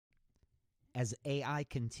As AI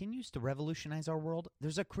continues to revolutionize our world,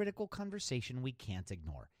 there's a critical conversation we can't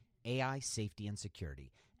ignore: AI safety and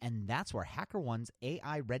security. And that's where HackerOne's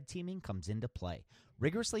AI red teaming comes into play,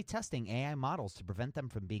 rigorously testing AI models to prevent them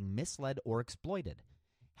from being misled or exploited.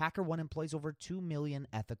 HackerOne employs over 2 million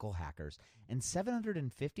ethical hackers, and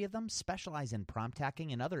 750 of them specialize in prompt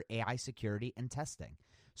hacking and other AI security and testing.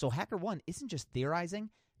 So HackerOne isn't just theorizing,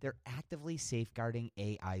 they're actively safeguarding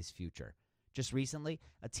AI's future. Just recently,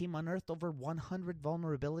 a team unearthed over 100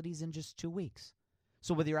 vulnerabilities in just 2 weeks.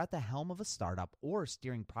 So whether you're at the helm of a startup or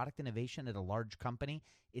steering product innovation at a large company,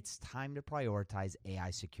 it's time to prioritize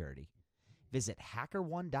AI security. Visit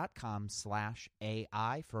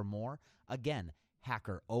hackerone.com/AI for more. Again,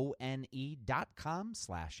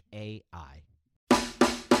 hackerone.com/AI.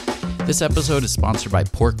 This episode is sponsored by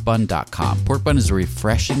porkbun.com. Porkbun is a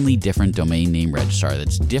refreshingly different domain name registrar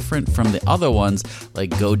that's different from the other ones like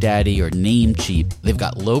GoDaddy or Namecheap. They've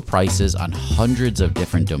got low prices on hundreds of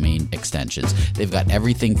different domain extensions. They've got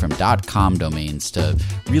everything from .com domains to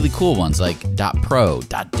really cool ones like .pro,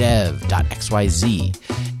 .dev, .xyz.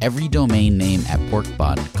 Every domain name at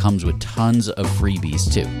Porkbun comes with tons of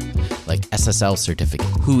freebies too, like SSL certificate,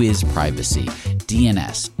 whois privacy,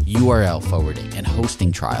 DNS, URL forwarding, and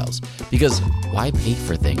hosting trials. Because why pay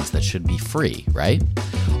for things that should be free, right?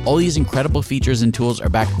 All these incredible features and tools are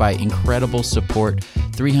backed by incredible support,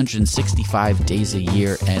 365 days a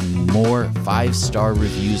year, and more 5-star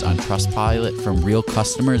reviews on Trustpilot from real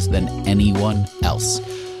customers than anyone else.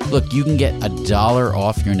 Look, you can get $1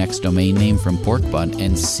 off your next domain name from Porkbun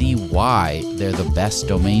and see why they're the best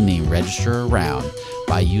domain name registrar around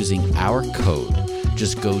by using our code.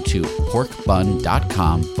 Just go to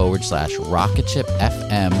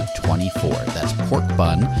porkbun.com/rocketshipfm24. That's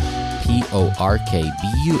porkbun,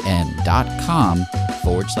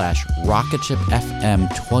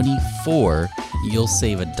 porkbun.com/rocketshipfm24. You'll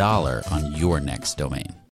save $1 on your next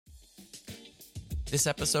domain. This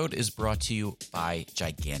episode is brought to you by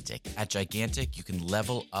Gigantic. At Gigantic, you can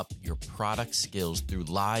level up your product skills through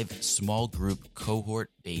live, small group,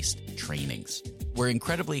 cohort-based trainings. We're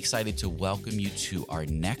incredibly excited to welcome you to our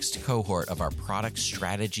next cohort of our product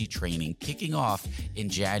strategy training, kicking off in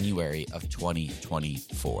January of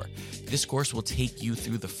 2024. This course will take you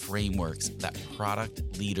through the frameworks that product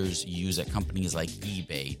leaders use at companies like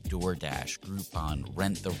eBay, DoorDash, Groupon,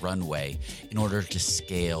 Rent the Runway in order to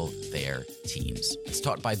scale their teams. It's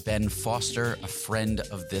taught by Ben Foster, a friend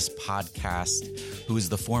of this podcast, who is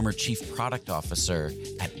the former chief product officer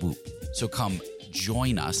at Whoop. So come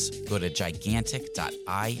join us. Go to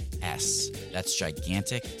gigantic.is. That's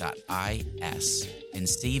gigantic.is. And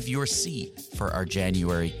save your seat for our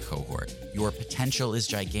January cohort. Your potential is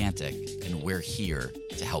gigantic, and we're here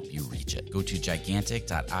to help you reach it. Go to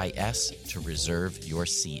gigantic.is to reserve your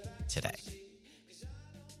seat today.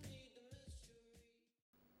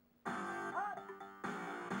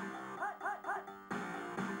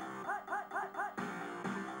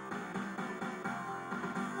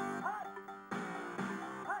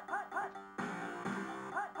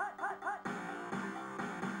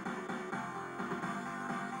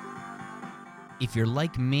 If you're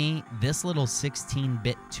like me, this little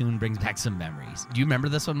 16-bit tune brings back some memories. Do you remember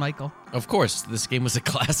this one, Michael? Of course, this game was a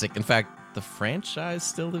classic. In fact, the franchise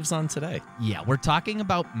still lives on today. Yeah, we're talking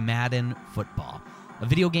about Madden Football, a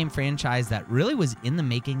video game franchise that really was in the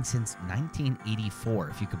making since 1984,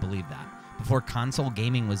 if you could believe that, before console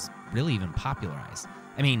gaming was really even popularized.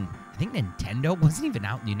 I mean, I think Nintendo wasn't even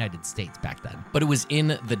out in the United States back then. But it was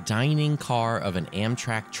in the dining car of an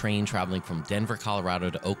Amtrak train traveling from Denver, Colorado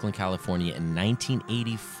to Oakland, California in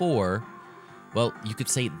 1984. Well, you could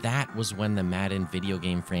say that was when the Madden video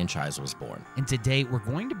game franchise was born. And today, we're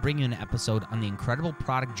going to bring you an episode on the incredible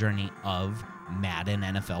product journey of Madden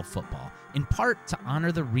NFL Football, in part to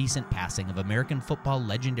honor the recent passing of American football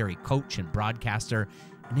legendary coach and broadcaster,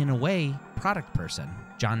 and in a way, product person,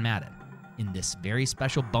 John Madden, in this very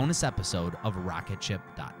special bonus episode of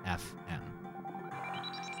Rocketship.fm.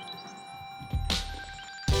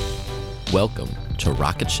 Welcome to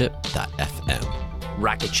Rocketship.fm.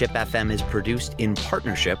 Rocketship FM is produced in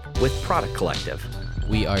partnership with Product Collective.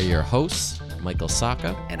 We are your hosts, Michael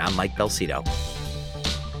Sacca. And I'm Mike Belcito.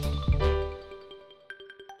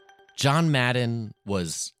 John Madden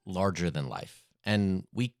was larger than life, and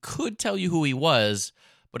we could tell you who he was,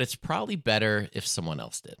 but it's probably better if someone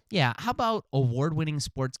else did. Yeah, how about award-winning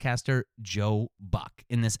sportscaster Joe Buck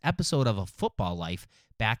in this episode of A Football Life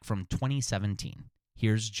back from 2017?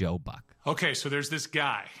 Here's Joe Buck. Okay, so there's this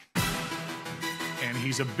guy, and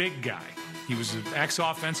he's a big guy. He was an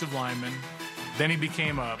ex-offensive lineman. Then he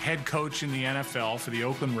became a head coach in the NFL for the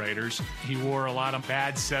Oakland Raiders. He wore a lot of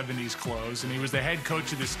bad 70s clothes, and he was the head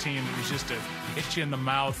coach of this team that was just a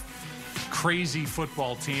hit-you-in-the-mouth, crazy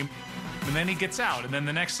football team. And then he gets out, and then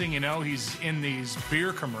the next thing you know, he's in these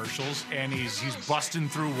beer commercials, and he's busting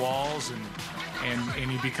through walls,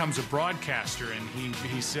 and he becomes a broadcaster, and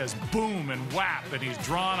he says boom and whap, and he's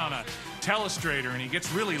drawn on a telestrator, and he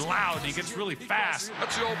gets really loud, and he gets really fast.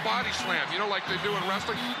 That's the old body slam, like they do in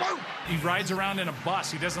wrestling. Boom! He rides around in a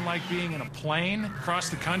bus. He doesn't like being in a plane across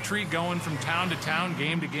the country, going from town to town,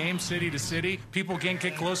 game to game, city to city. People can't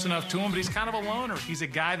get close enough to him, but he's kind of a loner. He's a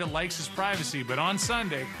guy that likes his privacy, but on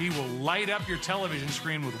Sunday, he will light up your television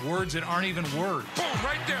screen with words that aren't even words. Boom,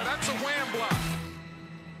 right there. That's a wham block.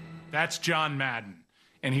 That's John Madden,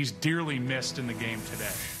 and he's dearly missed in the game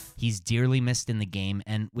today. He's dearly missed in the game,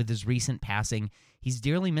 and with his recent passing, he's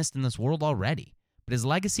dearly missed in this world already. But his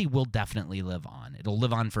legacy will definitely live on. It'll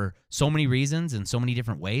live on for so many reasons and so many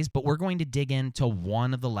different ways, but we're going to dig into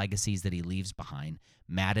one of the legacies that he leaves behind,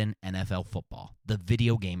 Madden NFL Football, the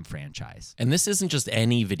video game franchise. And this isn't just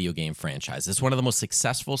any video game franchise. It's one of the most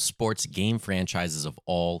successful sports game franchises of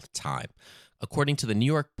all time. According to the New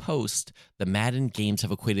York Post, the Madden games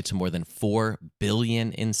have equated to more than $4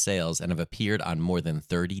 billion in sales and have appeared on more than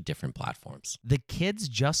 30 different platforms. The kids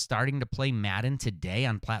just starting to play Madden today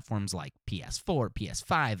on platforms like PS4,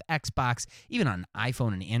 PS5, Xbox, even on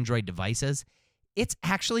iPhone and Android devices, it's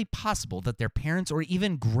actually possible that their parents or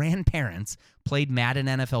even grandparents played Madden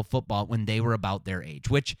NFL Football when they were about their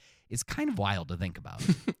age, which is kind of wild to think about.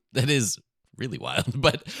 That is really wild.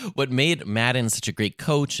 But what made Madden such a great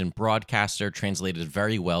coach and broadcaster translated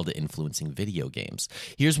very well to influencing video games.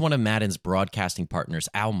 Here's one of Madden's broadcasting partners,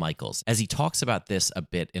 Al Michaels, as he talks about this a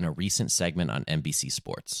bit in a recent segment on NBC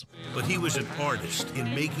Sports. But he was an artist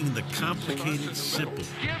in making the complicated simple.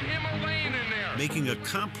 Give him a lane in there. Making a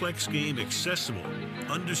complex game accessible,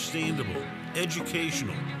 understandable,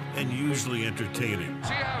 educational, and usually entertaining.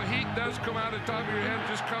 See how heat does come out of the top of your head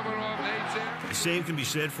just coming off Nate's head? The same can be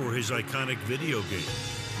said for his iconic video game.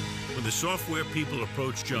 When the software people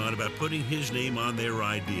approached John about putting his name on their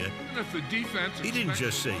idea, And if the defense he didn't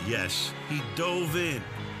just say yes, he dove in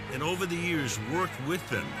and over the years worked with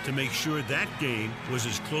them to make sure that game was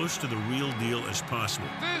as close to the real deal as possible.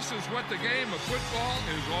 This is what the game of football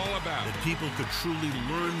is all about. That people could truly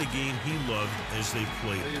learn the game he loved as they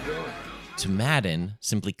played it. To Madden,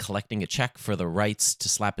 simply collecting a check for the rights to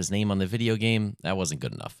slap his name on the video game, that wasn't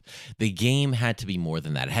good enough. The game had to be more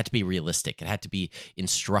than that. It had to be realistic. It had to be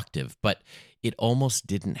instructive, but it almost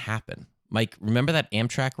didn't happen. Mike, remember that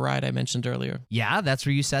Amtrak ride I mentioned earlier? Yeah, that's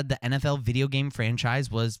where you said the NFL video game franchise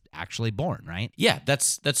was actually born, right? Yeah,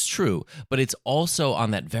 that's true. But it's also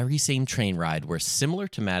on that very same train ride where, similar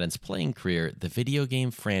to Madden's playing career, the video game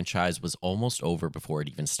franchise was almost over before it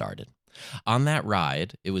even started. On that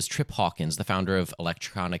ride, it was Trip Hawkins, the founder of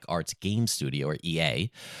Electronic Arts Game Studio, or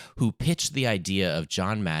EA, who pitched the idea of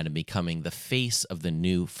John Madden becoming the face of the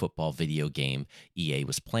new football video game EA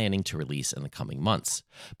was planning to release in the coming months.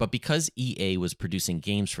 But because EA was producing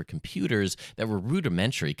games for computers that were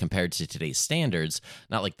rudimentary compared to today's standards,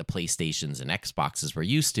 not like the PlayStations and Xboxes we're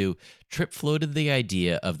used to, Trip floated the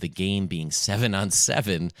idea of the game being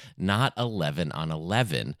 7-on-7, not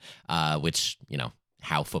 11-on-11, which,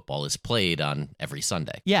 how football is played on every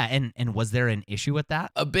Sunday. Yeah, and was there an issue with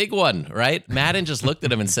that? A big one, right? Madden just looked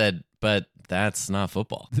at him and said, but that's not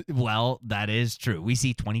football. Well, that is true. We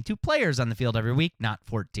see 22 players on the field every week, not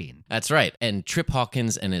 14. That's right. And Trip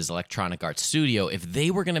Hawkins and his Electronic Arts Studio, if they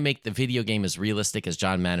were going to make the video game as realistic as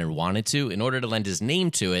John Madden wanted to, in order to lend his name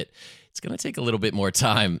to it, it's going to take a little bit more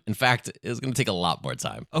time. In fact, it's going to take a lot more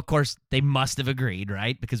time. Of course, they must have agreed,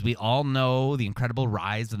 right? Because we all know the incredible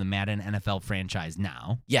rise of the Madden NFL franchise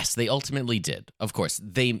now. Yes, they ultimately did. Of course,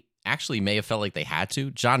 they actually may have felt like they had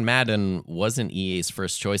to. John Madden wasn't EA's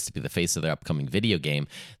first choice to be the face of their upcoming video game.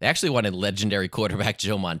 They actually wanted legendary quarterback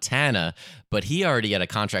Joe Montana, but he already had a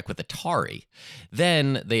contract with Atari.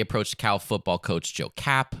 Then they approached Cal football coach Joe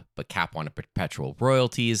Kapp, but Kapp wanted perpetual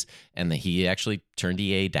royalties, and he actually turned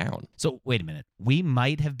EA down. So wait a minute. We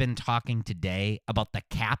might have been talking today about the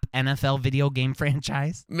Kapp NFL video game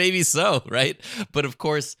franchise? Maybe so, right? But of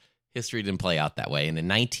course, history didn't play out that way. And in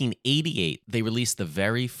 1988, they released the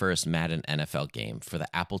very first Madden NFL game for the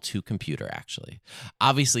Apple II computer, actually.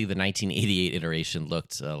 Obviously, the 1988 iteration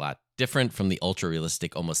looked a lot different from the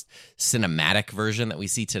ultra-realistic, almost cinematic version that we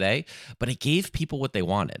see today, but it gave people what they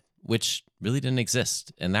wanted, which really didn't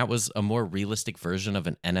exist. And that was a more realistic version of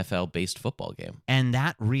an NFL-based football game. And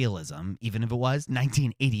that realism, even if it was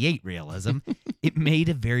 1988 realism, it made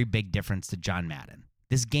a very big difference to John Madden.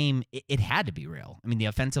 This game, it had to be real. I mean, the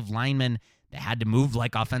offensive linemen, they had to move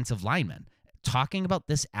like offensive linemen. talking about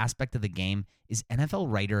this aspect of the game is NFL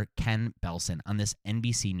writer Ken Belson on this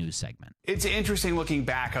NBC News segment. It's interesting looking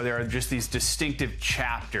back how there are just these distinctive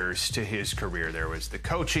chapters to his career. There was the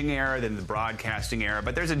coaching era, then the broadcasting era,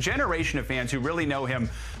 but there's a generation of fans who really know him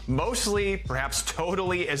mostly, perhaps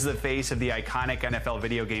totally, as the face of the iconic NFL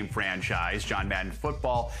video game franchise, John Madden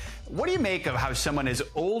Football. What do you make of how someone as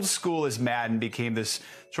old school as Madden became this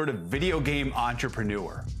sort of video game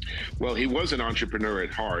entrepreneur? Well, he was an entrepreneur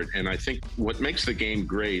at heart, and I think what makes the game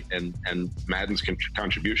great and Madden's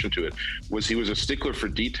contribution to it was he was a stickler for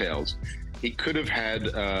details. He could have had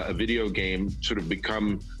a video game sort of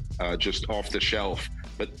become just off the shelf,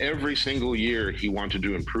 but every single year he wanted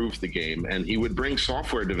to improve the game, and he would bring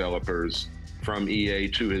software developers from EA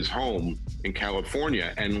to his home in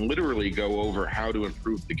California and literally go over how to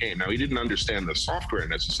improve the game. Now, he didn't understand the software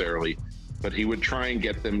necessarily, but he would try and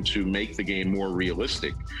get them to make the game more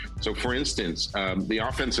realistic. So, for instance, the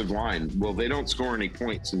offensive line, well, they don't score any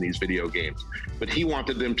points in these video games, but he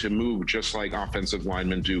wanted them to move just like offensive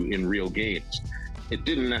linemen do in real games. It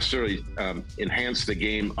didn't necessarily enhance the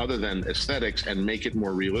game other than aesthetics and make it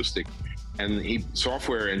more realistic. And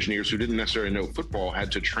software engineers who didn't necessarily know football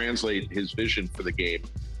had to translate his vision for the game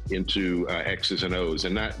into X's and O's.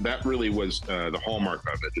 And that really was the hallmark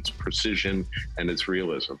of it. It's precision and it's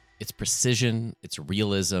realism. It's precision, it's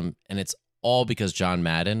realism, and it's all because John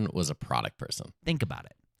Madden was a product person. Think about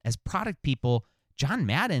it. As product people, John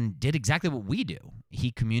Madden did exactly what we do.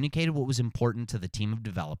 He communicated what was important to the team of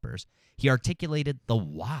developers. He articulated the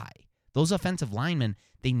why. Those offensive linemen,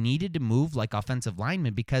 they needed to move like offensive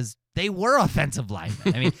linemen because they were offensive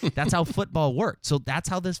linemen. I mean, that's how football worked. So that's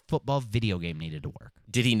how this football video game needed to work.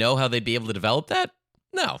 Did he know how they'd be able to develop that?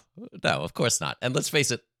 No, of course not. And let's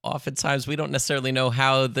face it, oftentimes we don't necessarily know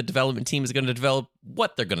how the development team is going to develop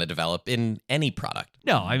what they're going to develop in any product.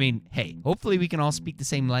 No, I mean, hey, hopefully we can all speak the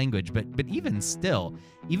same language, but even still,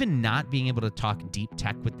 even not being able to talk deep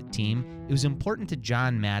tech with the team, it was important to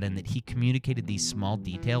John Madden that he communicated these small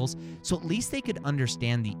details so at least they could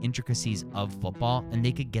understand the intricacies of football and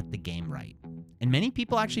they could get the game right. And many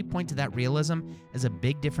people actually point to that realism as a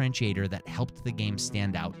big differentiator that helped the game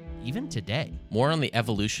stand out even today. More on the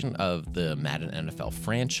evolution of the Madden NFL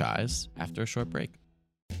franchise after a short break.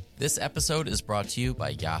 This episode is brought to you by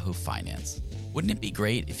Yahoo Finance. Wouldn't it be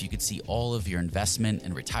great if you could see all of your investment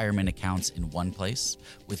and retirement accounts in one place?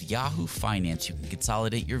 With Yahoo Finance, you can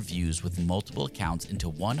consolidate your views with multiple accounts into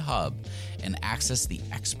one hub and access the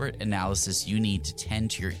expert analysis you need to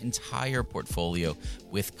tend to your entire portfolio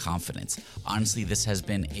with confidence. Honestly, this has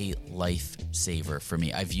been a lifesaver for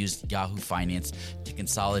me. I've used Yahoo Finance to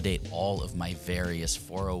consolidate all of my various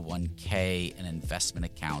 401k and investment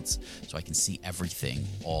accounts so I can see everything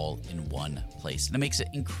all in one place. And it makes it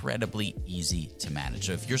incredibly easy to manage.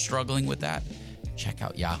 So if you're struggling with that, check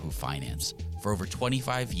out Yahoo Finance. For over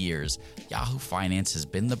 25 years, Yahoo Finance has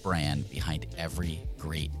been the brand behind every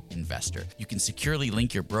great investor. You can securely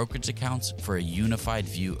link your brokerage accounts for a unified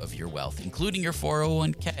view of your wealth, including your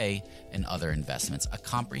 401k and other investments. A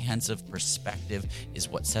comprehensive perspective is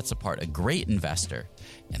what sets apart a great investor,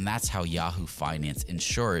 and that's how Yahoo Finance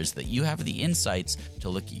ensures that you have the insights to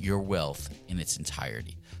look at your wealth in its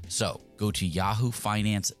entirety. So go to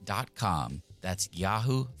yahoofinance.com. That's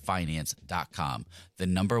yahoofinance.com, the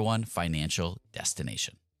 #1 financial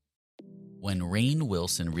destination. When Rainn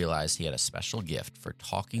Wilson realized he had a special gift for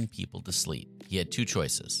talking people to sleep, he had two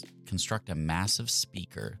choices: construct a massive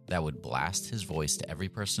speaker that would blast his voice to every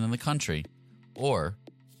person in the country, or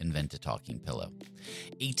invent a talking pillow.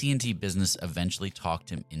 AT&T Business eventually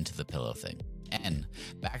talked him into the pillow thing. And,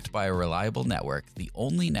 backed by a reliable network, the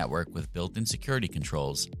only network with built-in security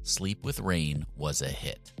controls, Sleep with Rainn was a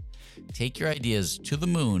hit. Take your ideas to the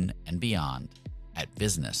moon and beyond at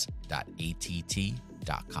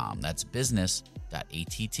business.att.com. That's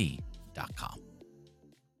business.att.com.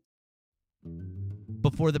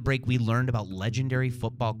 Before the break, we learned about legendary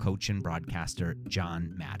football coach and broadcaster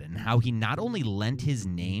John Madden, how he not only lent his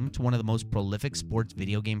name to one of the most prolific sports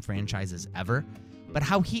video game franchises ever, but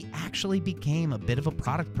how he actually became a bit of a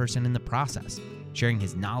product person in the process, sharing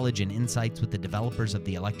his knowledge and insights with the developers of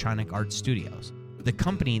the Electronic Arts Studios, the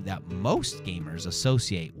company that most gamers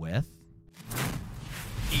associate with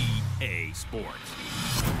EA Sports.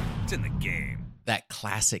 It's in the game. That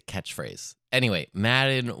classic catchphrase. Anyway,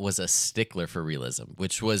 Madden was a stickler for realism,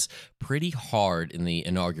 which was pretty hard in the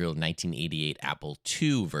inaugural 1988 Apple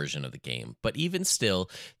II version of the game. But even still,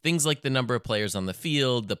 things like the number of players on the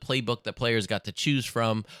field, the playbook that players got to choose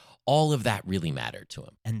from, all of that really mattered to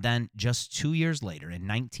him. And then just 2 years later, in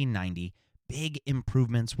 1990, big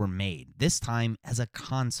improvements were made, this time as a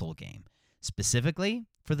console game, specifically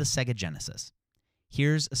for the Sega Genesis.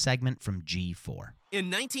 Here's a segment from G4. In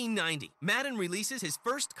 1990, Madden releases his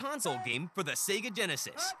first console game for the Sega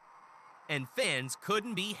Genesis. And fans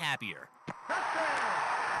couldn't be happier.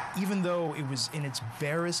 Even though it was in its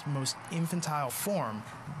barest, most infantile form,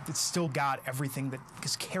 it still got everything that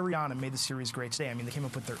just carried on and made the series great today. I mean, they came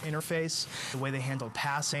up with their interface, the way they handled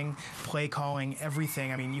passing, play calling,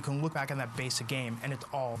 everything. I mean, you can look back on that basic game, and it's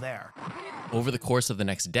all there. Over the course of the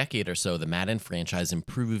next decade or so, the Madden franchise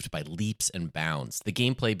improved by leaps and bounds. The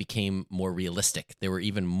gameplay became more realistic. There were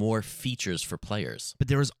even more features for players. But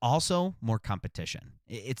there was also more competition.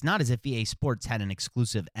 It's not as if EA Sports had an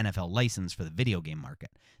exclusive NFL license for the video game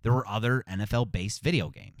market. There were other NFL-based video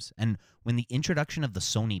games. And when the introduction of the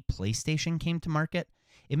Sony PlayStation came to market,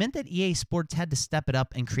 it meant that EA Sports had to step it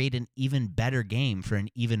up and create an even better game for an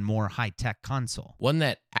even more high-tech console. One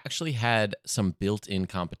that actually had some built-in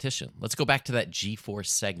competition. Let's go back to that G4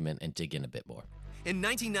 segment and dig in a bit more. In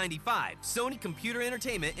 1995, Sony Computer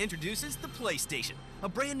Entertainment introduces the PlayStation, a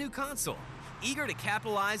brand new console. Eager to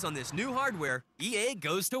capitalize on this new hardware, EA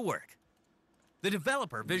goes to work. The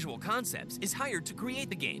developer, Visual Concepts, is hired to create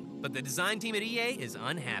the game, but the design team at EA is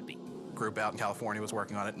unhappy. Group out in California was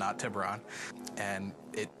working on it, not Tiburon, and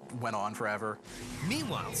it went on forever.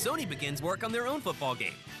 Meanwhile, Sony begins work on their own football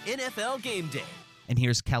game, NFL Game Day. And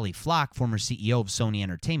here's Kelly Flock, former CEO of Sony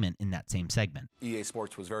Entertainment, in that same segment. EA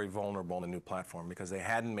Sports was very vulnerable in the new platform because they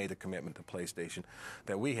hadn't made the commitment to PlayStation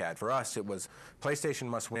that we had. For us, it was PlayStation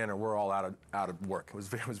must win or we're all out of work.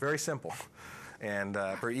 It was very simple. And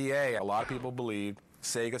for EA, a lot of people believed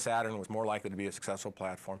Sega Saturn was more likely to be a successful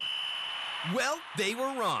platform. Well, they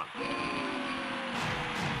were wrong.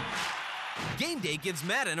 Game Day gives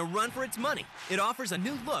Madden a run for its money. It offers a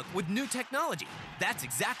new look with new technology. That's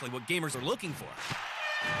exactly what gamers are looking for.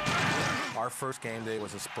 Our first Game Day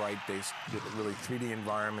was a sprite-based, really 3D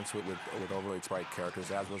environments with overlaid sprite characters,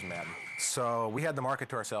 as was Madden. So we had the market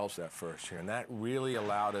to ourselves that first year, and that really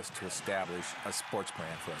allowed us to establish a sports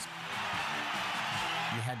brand for us.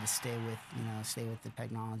 You had to stay with the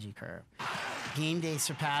technology curve. Game Day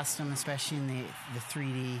surpassed them, especially in the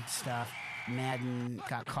 3D stuff. Madden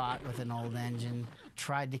got caught with an old engine,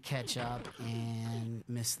 tried to catch up, and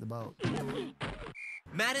missed the boat.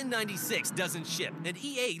 Madden 96 doesn't ship, and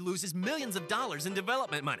EA loses millions of dollars in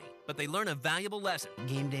development money. But they learn a valuable lesson.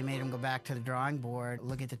 Game Day made them go back to the drawing board,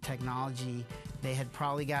 look at the technology. They had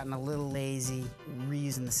probably gotten a little lazy,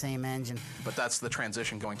 reusing the same engine. But that's the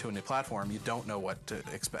transition going to a new platform. You don't know what to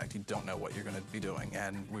expect. You don't know what you're going to be doing,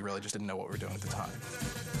 and we really just didn't know what we were doing at the time.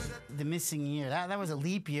 The missing year, that was a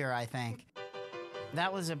leap year, I think.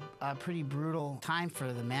 That was a pretty brutal time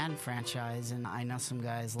for the Madden franchise, and I know some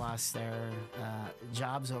guys lost their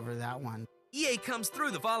jobs over that one. EA comes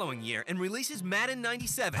through the following year and releases Madden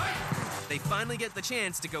 97. They finally get the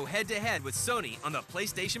chance to go head-to-head with Sony on the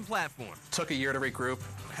PlayStation platform. Took a year to regroup,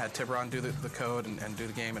 had Tiburon do the code and do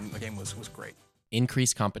the game, and the game was great.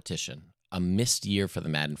 Increased competition, a missed year for the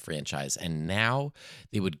Madden franchise, and now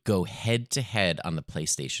they would go head-to-head on the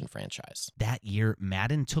PlayStation franchise. That year,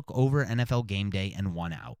 Madden took over NFL Game Day and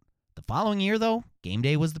won out. The following year, though, Game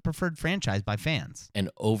Day was the preferred franchise by fans. And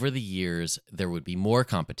over the years, there would be more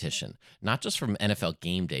competition, not just from NFL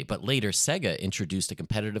Game Day, but later Sega introduced a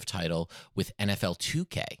competitive title with NFL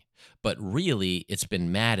 2K. But really, it's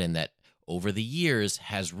been Madden that, over the years,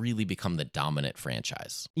 has really become the dominant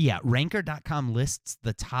franchise. Yeah, Ranker.com lists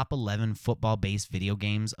the top 11 football-based video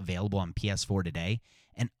games available on PS4 today,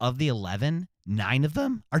 and of the 11, 9 of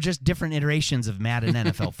them are just different iterations of Madden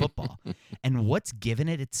NFL football. And what's given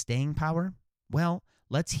it its staying power? Well,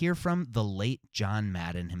 let's hear from the late John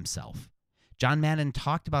Madden himself. John Madden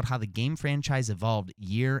talked about how the game franchise evolved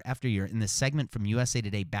year after year in this segment from USA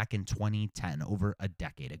Today back in 2010, over a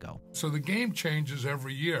decade ago. So the game changes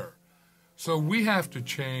every year. So we have to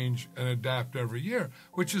change and adapt every year,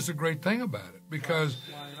 which is a great thing about it, because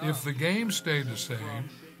if the game stayed the same,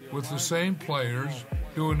 with the same players,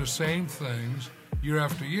 doing the same things year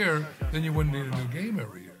after year, then you wouldn't need a new game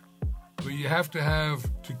every year. But you have to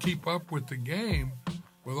keep up with the game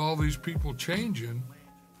with all these people changing,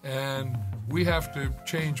 and we have to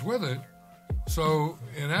change with it. So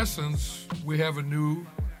in essence, we have a new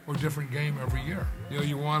or different game every year. You know,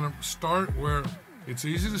 you want to start where it's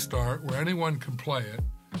easy to start, where anyone can play it,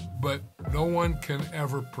 but no one can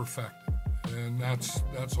ever perfect it. And that's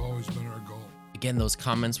always been our goal. Again, those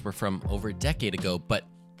comments were from over a decade ago, but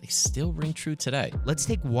they still ring true today. Let's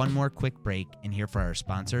take one more quick break and hear from our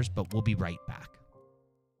sponsors, but we'll be right back.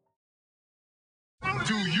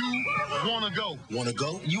 Do you want to go? Want to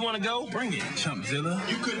go? You want to go? Bring it, Chumpzilla.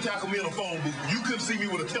 You couldn't tackle me on a phone booth. You couldn't see me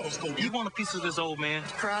with a telescope. You want a piece of this old man?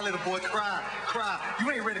 Cry, little boy, cry, cry. You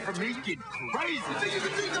ain't ready for me. Getting crazy. Until you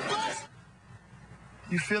defeat the bus.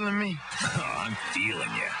 You feeling me? I'm feeling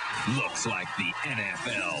you. Looks like the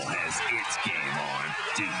NFL has its game on,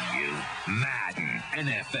 do you? Madden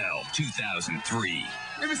NFL 2003.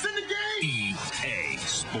 If it's in the game. EA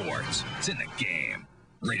Sports. It's in the game.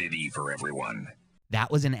 Rated E for everyone.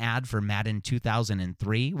 That was an ad for Madden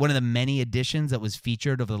 2003, one of the many editions that was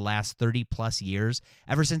featured over the last 30-plus years,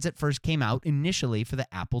 ever since it first came out initially for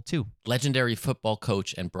the Apple II. Legendary football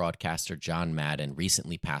coach and broadcaster John Madden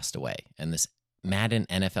recently passed away, and this Madden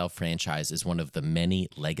NFL franchise is one of the many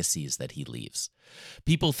legacies that he leaves.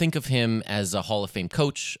 People think of him as a Hall of Fame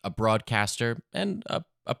coach, a broadcaster, and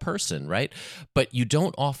a person, right? But you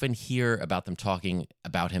don't often hear about them talking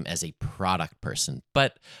about him as a product person.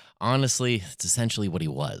 But honestly, it's essentially what he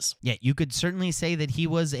was. Yeah, you could certainly say that he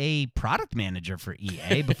was a product manager for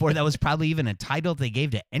EA before that was probably even a title they gave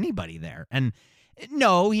to anybody there. And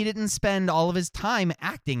no, he didn't spend all of his time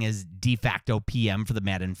acting as de facto PM for the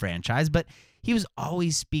Madden franchise, but he was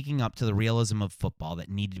always speaking up to the realism of football that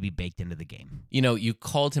needed to be baked into the game. You know, you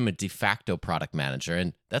called him a de facto product manager,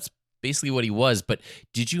 and that's basically what he was. But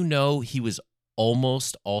did you know he was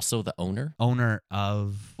almost also the owner? Owner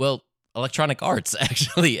of? Well, Electronic Arts,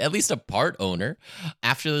 actually, at least a part owner.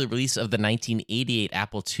 After the release of the 1988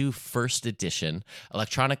 Apple II First Edition,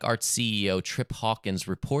 Electronic Arts CEO Trip Hawkins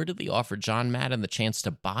reportedly offered John Madden the chance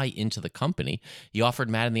to buy into the company. He offered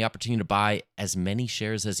Madden the opportunity to buy as many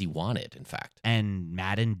shares as he wanted, in fact. And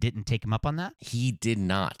Madden didn't take him up on that? He did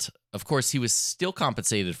not. Of course, he was still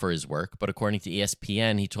compensated for his work, but according to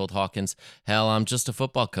ESPN, he told Hawkins, "Hell, I'm just a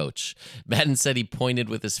football coach." Madden said he pointed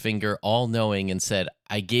with his finger, all-knowing, and said,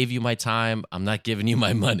 "I gave you my time. I'm not giving you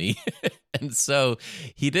my money." And so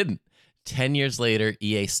he didn't. 10 years later,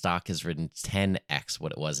 EA stock has risen 10x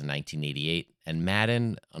what it was in 1988, and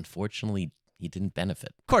Madden, unfortunately, he didn't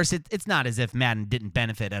benefit. Of course, it's not as if Madden didn't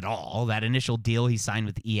benefit at all. That initial deal he signed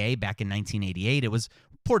with EA back in 1988, it was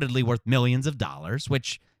reportedly worth millions of dollars,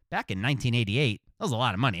 which back in 1988, that was a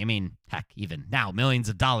lot of money. I mean, heck, even now, millions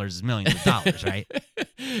of dollars is millions of dollars, right?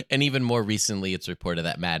 And even more recently, it's reported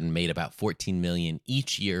that Madden made about $14 million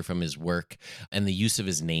each year from his work and the use of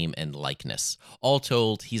his name and likeness. All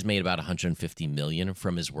told, he's made about $150 million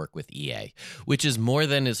from his work with EA, which is more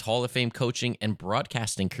than his Hall of Fame coaching and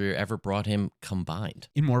broadcasting career ever brought him combined.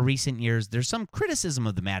 In more recent years, there's some criticism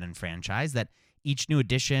of the Madden franchise that each new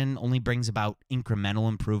edition only brings about incremental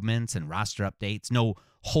improvements and roster updates, no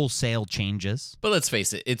wholesale changes. But let's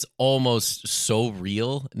face it, it's almost so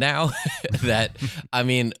real now that, I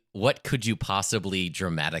mean, what could you possibly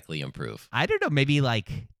dramatically improve? I don't know, maybe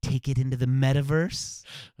like take it into the metaverse?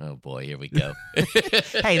 Oh boy, here we go.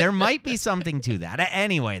 Hey, there might be something to that.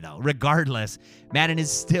 Anyway, though, regardless, Madden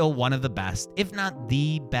is still one of the best, if not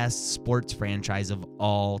the best sports franchise of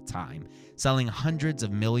all time, selling hundreds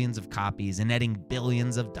of millions of copies and netting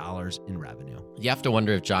billions of dollars in revenue. You have to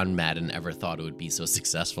wonder if John Madden ever thought it would be so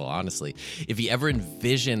successful, honestly. If he ever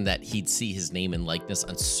envisioned that he'd see his name and likeness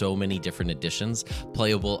on so many different editions,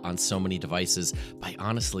 playable on so many devices, by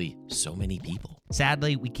honestly, so many people.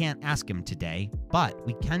 Sadly, we can't ask him today, but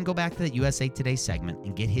we can go back to that USA Today segment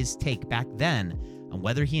and get his take back then on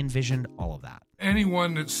whether he envisioned all of that.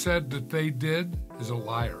 Anyone that said that they did is a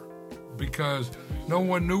liar, because no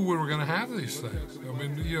one knew we were going to have these things. I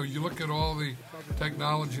mean, you look at all the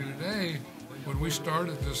technology today. When we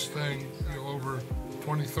started this thing over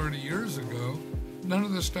 20, 30 years ago, none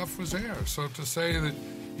of this stuff was there. So to say that,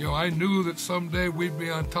 I knew that someday we'd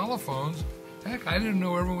be on telephones, heck, I didn't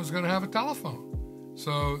know everyone was going to have a telephone.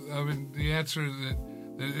 So, I mean, the answer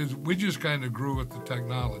is we just kind of grew with the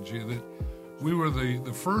technology, that we were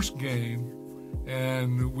the first game,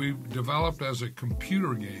 and we developed as a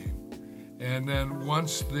computer game. And then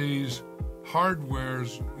once these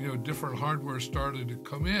hardwares, different hardware started to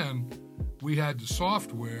come in, we had the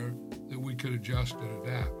software that we could adjust and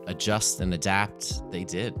adapt. Adjust and adapt, they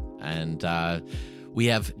did. And we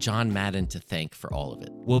have John Madden to thank for all of it.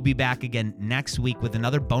 We'll be back again next week with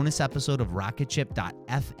another bonus episode of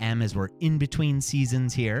RocketShip.fm as we're in between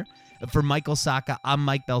seasons here. For Michael Sacca, I'm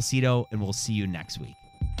Mike Belcito, and we'll see you next week.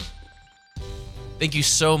 Thank you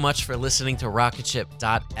so much for listening to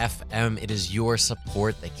RocketShip.fm. It is your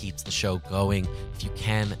support that keeps the show going. If you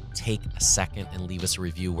can, take a second and leave us a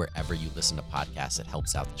review wherever you listen to podcasts. It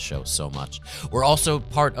helps out the show so much. We're also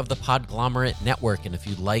part of the Podglomerate Network, and if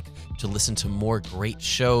you'd like to listen to more great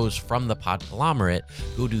shows from the Podglomerate,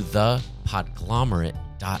 go to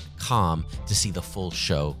thepodglomerate.com to see the full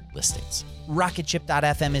show listings.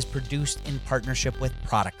 RocketShip.fm is produced in partnership with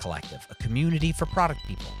Product Collective, a community for product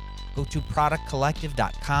people. Go to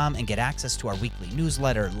productcollective.com and get access to our weekly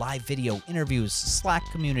newsletter, live video interviews, Slack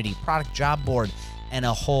community, product job board, and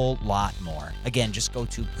a whole lot more. Again, just go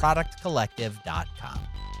to productcollective.com.